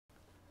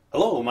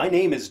Hello, my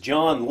name is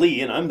John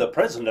Lee, and I'm the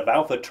president of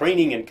Alpha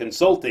Training and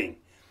Consulting.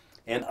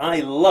 And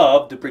I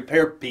love to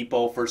prepare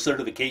people for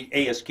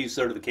ASQ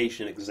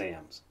certification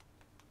exams.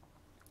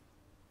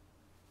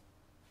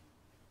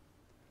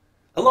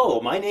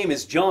 Hello, my name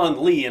is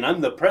John Lee, and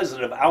I'm the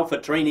president of Alpha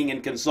Training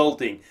and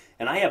Consulting.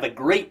 And I have a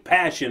great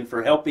passion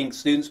for helping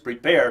students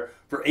prepare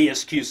for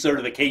ASQ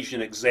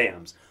certification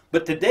exams.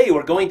 But today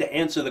we're going to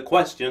answer the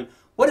question,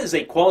 what is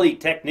a quality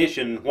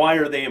technician and why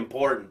are they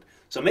important?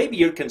 So maybe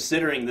you're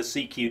considering the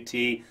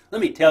CQT.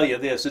 Let me tell you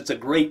this, it's a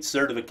great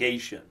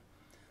certification.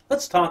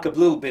 Let's talk a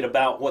little bit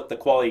about what the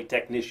quality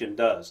technician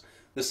does.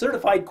 The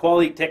Certified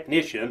Quality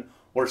Technician,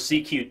 or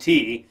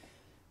CQT,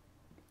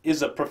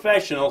 is a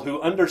professional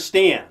who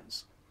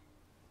understands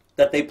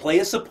that they play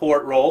a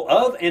support role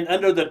of and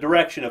under the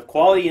direction of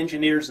quality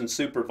engineers and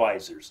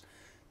supervisors.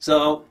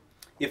 So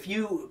if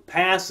you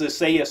pass this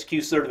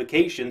ASQ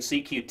certification,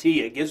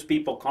 CQT, it gives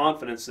people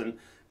confidence in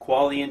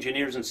quality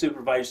engineers and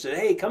supervisors say,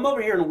 hey, come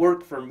over here and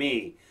work for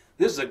me.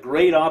 This is a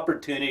great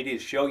opportunity to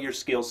show your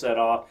skill set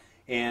off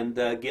and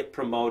get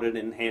promoted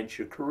and enhance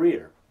your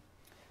career.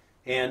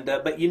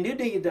 But you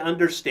need to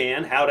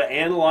understand how to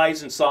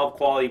analyze and solve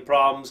quality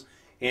problems,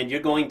 and you're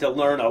going to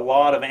learn a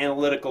lot of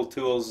analytical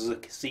tools as a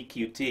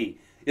CQT.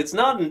 It's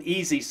not an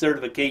easy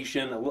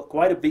certification,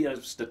 quite a bit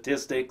of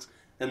statistics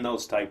and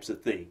those types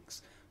of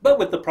things. But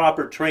with the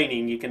proper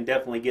training, you can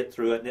definitely get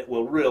through it, and it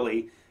will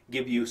really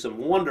give you some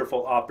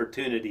wonderful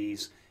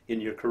opportunities in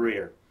your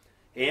career.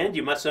 And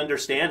you must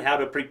understand how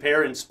to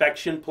prepare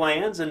inspection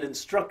plans and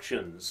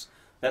instructions.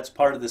 That's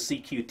part of the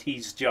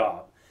CQT's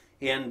job.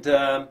 And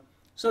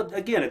so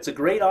again, it's a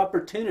great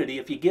opportunity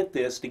if you get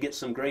this to get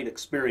some great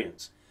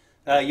experience.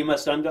 You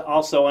must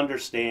also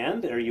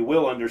understand, or you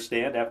will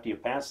understand after you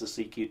pass the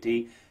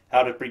CQT,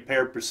 how to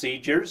prepare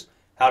procedures,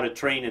 how to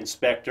train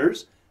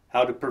inspectors,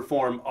 how to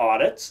perform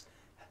audits.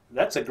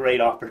 That's a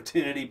great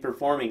opportunity,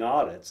 performing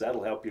audits.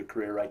 That'll help your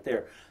career right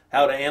there.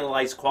 How to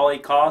analyze quality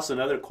costs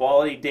and other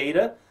quality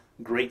data,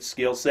 great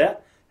skill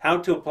set. How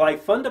to apply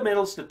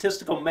fundamental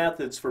statistical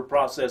methods for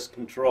process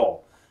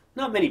control.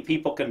 Not many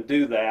people can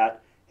do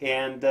that,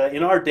 and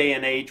in our day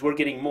and age we're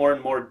getting more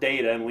and more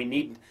data, and we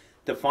need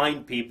to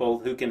find people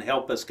who can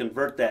help us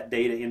convert that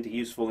data into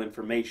useful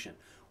information.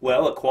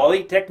 Well, a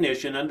quality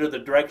technician under the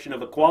direction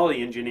of a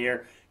quality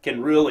engineer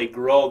can really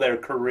grow their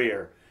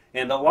career.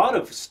 And a lot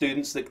of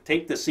students that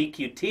take the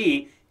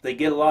CQT, they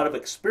get a lot of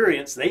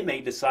experience, they may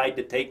decide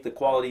to take the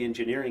quality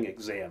engineering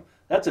exam.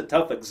 That's a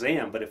tough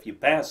exam, but if you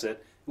pass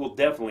it, it will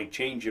definitely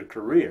change your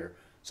career.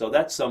 So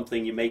that's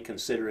something you may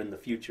consider in the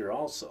future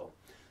also.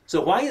 So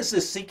why is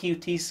this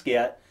CQT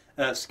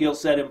skill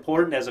set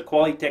important? As a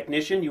quality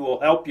technician, you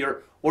will help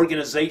your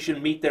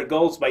organization meet their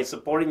goals by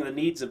supporting the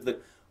needs of the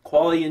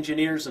quality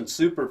engineers and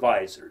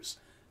supervisors.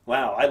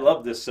 Wow, I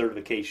love this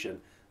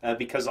certification.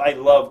 Because I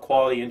love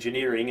quality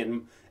engineering,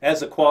 and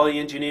as a quality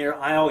engineer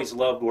I always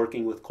loved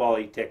working with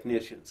quality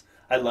technicians.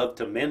 I love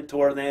to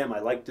mentor them, I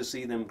like to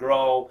see them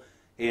grow,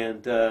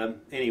 and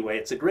anyway,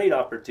 it's a great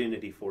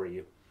opportunity for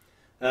you.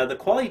 The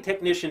quality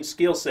technician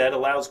skill set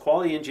allows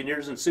quality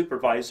engineers and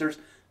supervisors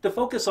to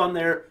focus on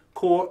their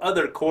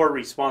other core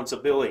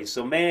responsibilities.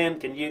 So man,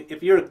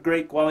 if you're a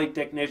great quality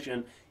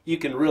technician, you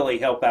can really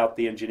help out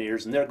the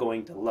engineers and they're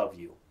going to love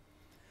you.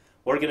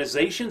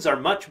 Organizations are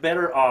much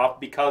better off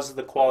because of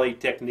the quality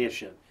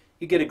technician.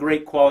 You get a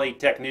great quality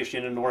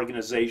technician in an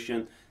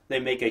organization, they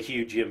make a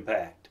huge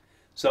impact.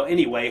 So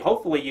anyway,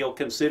 hopefully you'll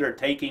consider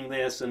taking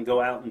this and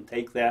go out and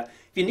take that.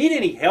 If you need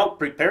any help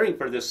preparing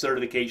for this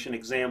certification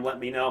exam, let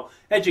me know.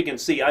 As you can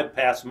see, I've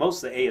passed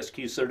most of the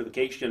ASQ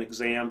certification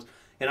exams,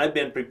 and I've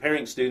been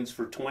preparing students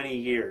for 20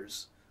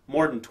 years,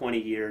 more than 20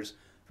 years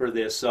for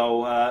this.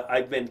 So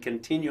I've been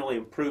continually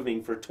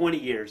improving for 20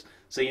 years.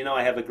 So you know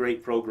I have a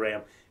great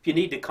program. If you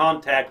need to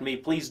contact me,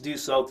 please do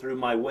so through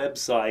my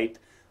website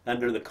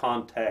under the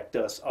Contact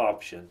Us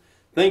option.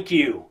 Thank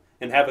you,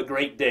 and have a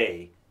great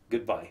day.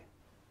 Goodbye.